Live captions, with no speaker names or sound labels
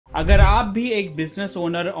अगर आप भी एक बिजनेस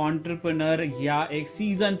ओनर, एंटरप्रेन्योर या एक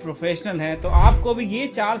सीजन प्रोफेशनल हैं तो आपको भी ये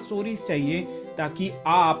 4 स्टोरीज चाहिए ताकि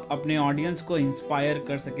आप अपने ऑडियंस को इंस्पायर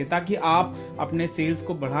कर सके, ताकि आप अपने सेल्स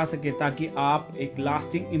को बढ़ा सके, ताकि आप एक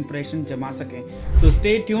लास्टिंग इंप्रेशन जमा सकें. So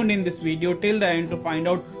stay tuned in this video till the end to find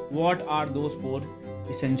out what are those 4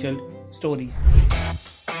 essential stories.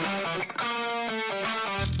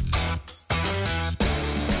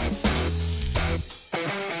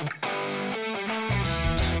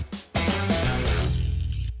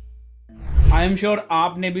 I am sure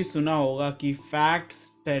आपने भी सुना होगा कि facts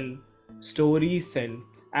tell, story cell.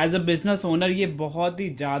 As a business owner ये बहुत ही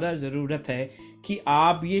ज़्यादा ज़रूरत है कि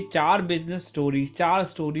आप ये 4 बिजनेस स्टोरीज, 4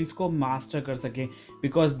 स्टोरीज को मास्टर कर सकें,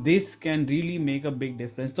 because this can really make a big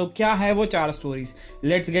difference. तो क्या है वो 4 स्टोरीज?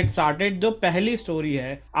 Let's get started. जो पहली स्टोरी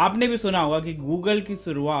है, आपने भी सुना होगा कि गूगल की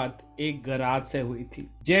शुरुआत एक गराज से हुई थी.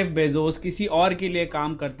 जेफ बेजोस किसी और के लिए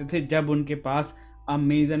काम करते थे जब उनके पास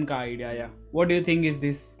अमेजन का आइडिया आया. What do you think is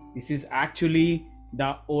this? This is actually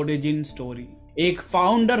the origin story. एक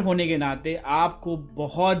फाउंडर होने के नाते आपको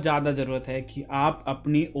बहुत ज़्यादा ज़रूरत है कि आप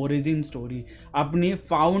अपनी ओरिजिन स्टोरी, अपनी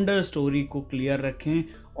फाउंडर स्टोरी को क्लियर रखें,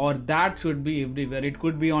 और that should be everywhere. It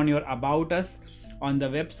could be on your about us on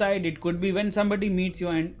the website. It could be when somebody meets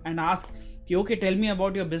you and ask कि okay tell me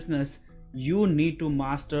about your business. You need to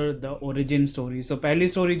master the origin story. सो पहली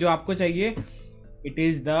story जो आपको चाहिए, it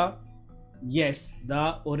is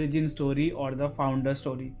the origin story और the founder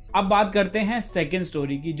story. अब बात करते हैं सेकेंड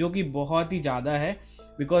स्टोरी की, जो कि बहुत ही ज़्यादा है,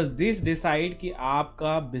 बिकॉज दिस डिसाइड कि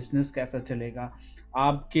आपका बिजनेस कैसा चलेगा,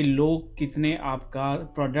 आपके लोग कितने आपका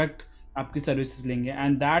प्रोडक्ट, आपकी सर्विसेज लेंगे.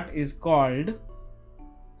 And that is called,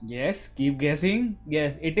 yes keep गेसिंग,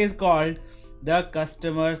 yes it is called the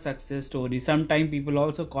customer success story. Sometime people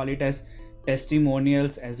also call it as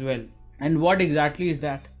testimonials as well. And what exactly is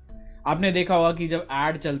that? आपने देखा होगा कि जब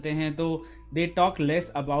ऐड चलते हैं तो they talk less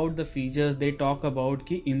about the features, they talk about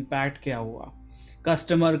कि impact क्या हुआ,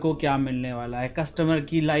 कस्टमर को क्या मिलने वाला है, कस्टमर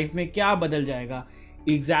की लाइफ में क्या बदल जाएगा.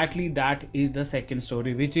 Exactly that is the second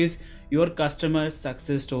story, which is your customer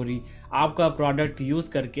success story. आपका प्रोडक्ट यूज़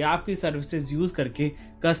करके, आपकी सर्विसेज यूज़ करके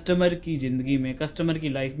कस्टमर की ज़िंदगी में, कस्टमर की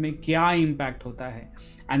लाइफ में क्या इम्पैक्ट होता है.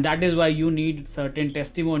 And that is why you need certain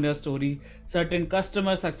testimonial story, certain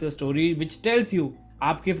customer success story which tells you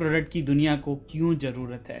आपके प्रोडक्ट की दुनिया को क्यों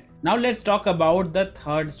ज़रूरत है. Now let's talk about the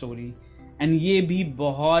third story. And ये भी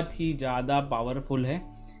बहुत ही ज़्यादा पावरफुल है.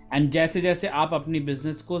 एंड जैसे जैसे आप अपनी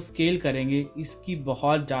बिजनेस को स्केल करेंगे, इसकी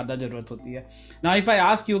बहुत ज़्यादा ज़रूरत होती है. Now if I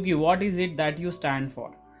ask you कि what is it that you stand for,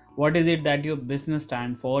 what is it that your business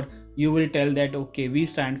stand for, you will tell that okay, we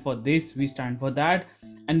stand for this, we stand for that.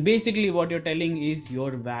 And basically what you're telling is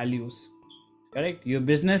your values. Correct? Your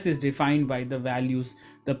business is defined by the values,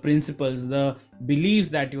 the principles, the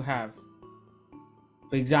beliefs that you have.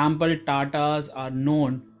 For example, Tatas are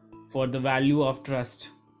known for the value of trust.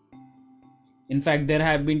 In fact, there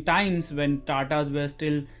have been times when Tatas were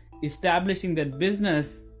still establishing their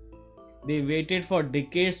business. They waited for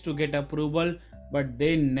decades to get approval, but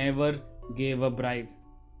they never gave a bribe.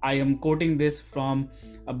 I am quoting this from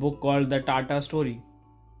a book called The Tata Story.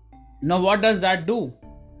 Now, what does that do?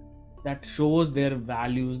 That shows their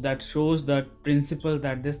values, that shows the principles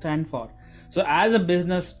that they stand for. So as a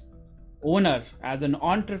business owner, as an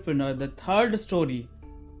entrepreneur, the third story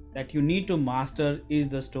that you need to master is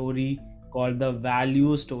the story called the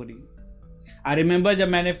value story. I remember जब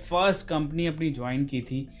मैंने first company अपनी join की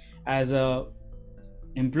थी as a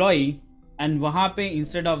employee, and वहाँ पे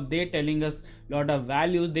instead of they telling us lot of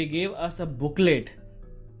values, they gave us a booklet,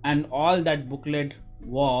 and all that booklet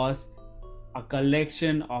was a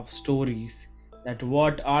collection of stories that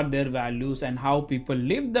what are their values and how people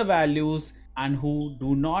live the values, and who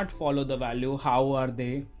do not follow the value, how are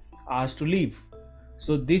they asked to live.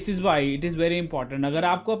 So this is why it is very important. अगर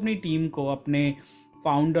आपको अपनी team को, अपने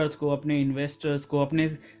founders को, अपने investors को,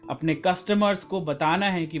 अपने customers को बताना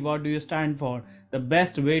है कि what do you stand for, the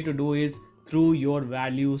best way to do is through your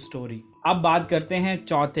value story. अब बात करते हैं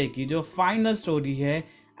चौथे की, जो फाइनल स्टोरी है,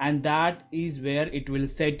 and that is where it will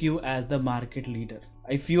set you as the market leader.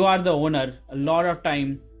 If you are the owner, a lot of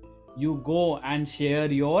time you go and share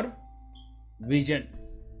your vision.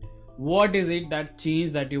 What is it that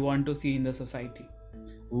change that you want to see in the society?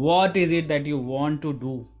 What is it that you want to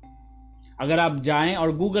do? अगर आप जाएं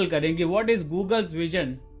और Google करें कि what is Google's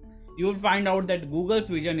vision, you will find out that Google's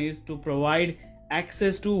vision is to provide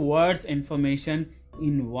access to world's information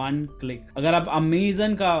in one click. अगर आप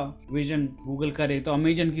Amazon का vision Google करें तो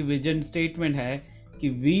अमेजन की विजन स्टेटमेंट है कि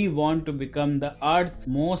we want to become the earth's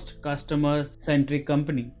most customer centric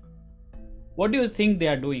company. What do you think they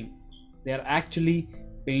are doing? They are actually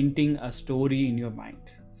painting a story in your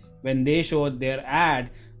mind. when they show their ad,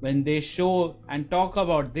 when they show and talk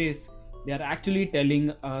about this, they are actually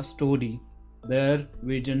telling a story, their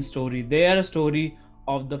vision story, their story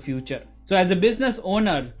of the future. So as a business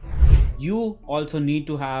owner, you also need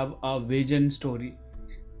to have a vision story.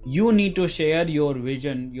 You need to share your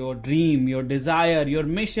vision, your dream, your desire, your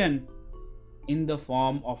mission in the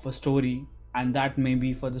form of a story, and that may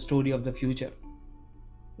be for the story of the future,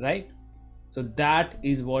 right? So that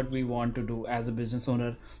is what we want to do as a business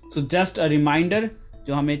owner. So just a reminder,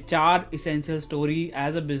 जो हमें चार essential story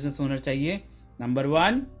as a business owner चाहिए. Number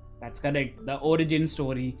one, that's correct, the origin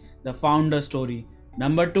story, the founder story.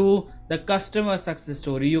 Number two, the customer success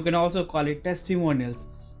story. You can also call it testimonials.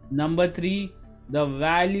 Number three, the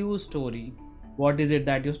value story. What is it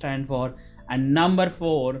that you stand for? And number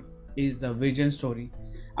four is the vision story.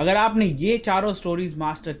 अगर आपने ये चारों stories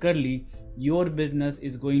master कर ली, your business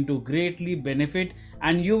is going to greatly benefit,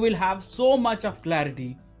 and you will have so much of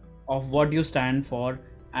clarity of what you stand for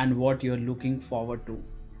and what you're looking forward to.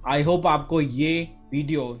 I hope आपको ये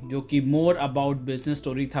video जो कि more about business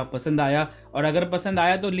story था पसंद आया, और अगर पसंद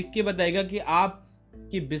आया तो लिख के बताइएगा कि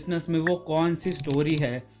आपकी बिजनेस में वो कौन सी स्टोरी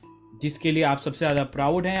है जिसके लिए आप सबसे ज़्यादा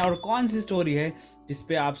प्राउड हैं, और कौन सी स्टोरी है जिस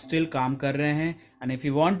पे आप स्टिल काम कर रहे हैं. And if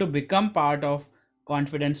you want to become part of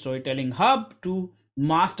confident story telling hub to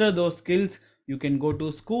master those skills, you can go to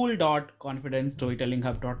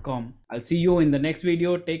school.confidentstorytellinghub.com. I'll see you in the next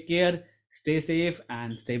video. Take care, stay safe, and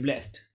stay blessed.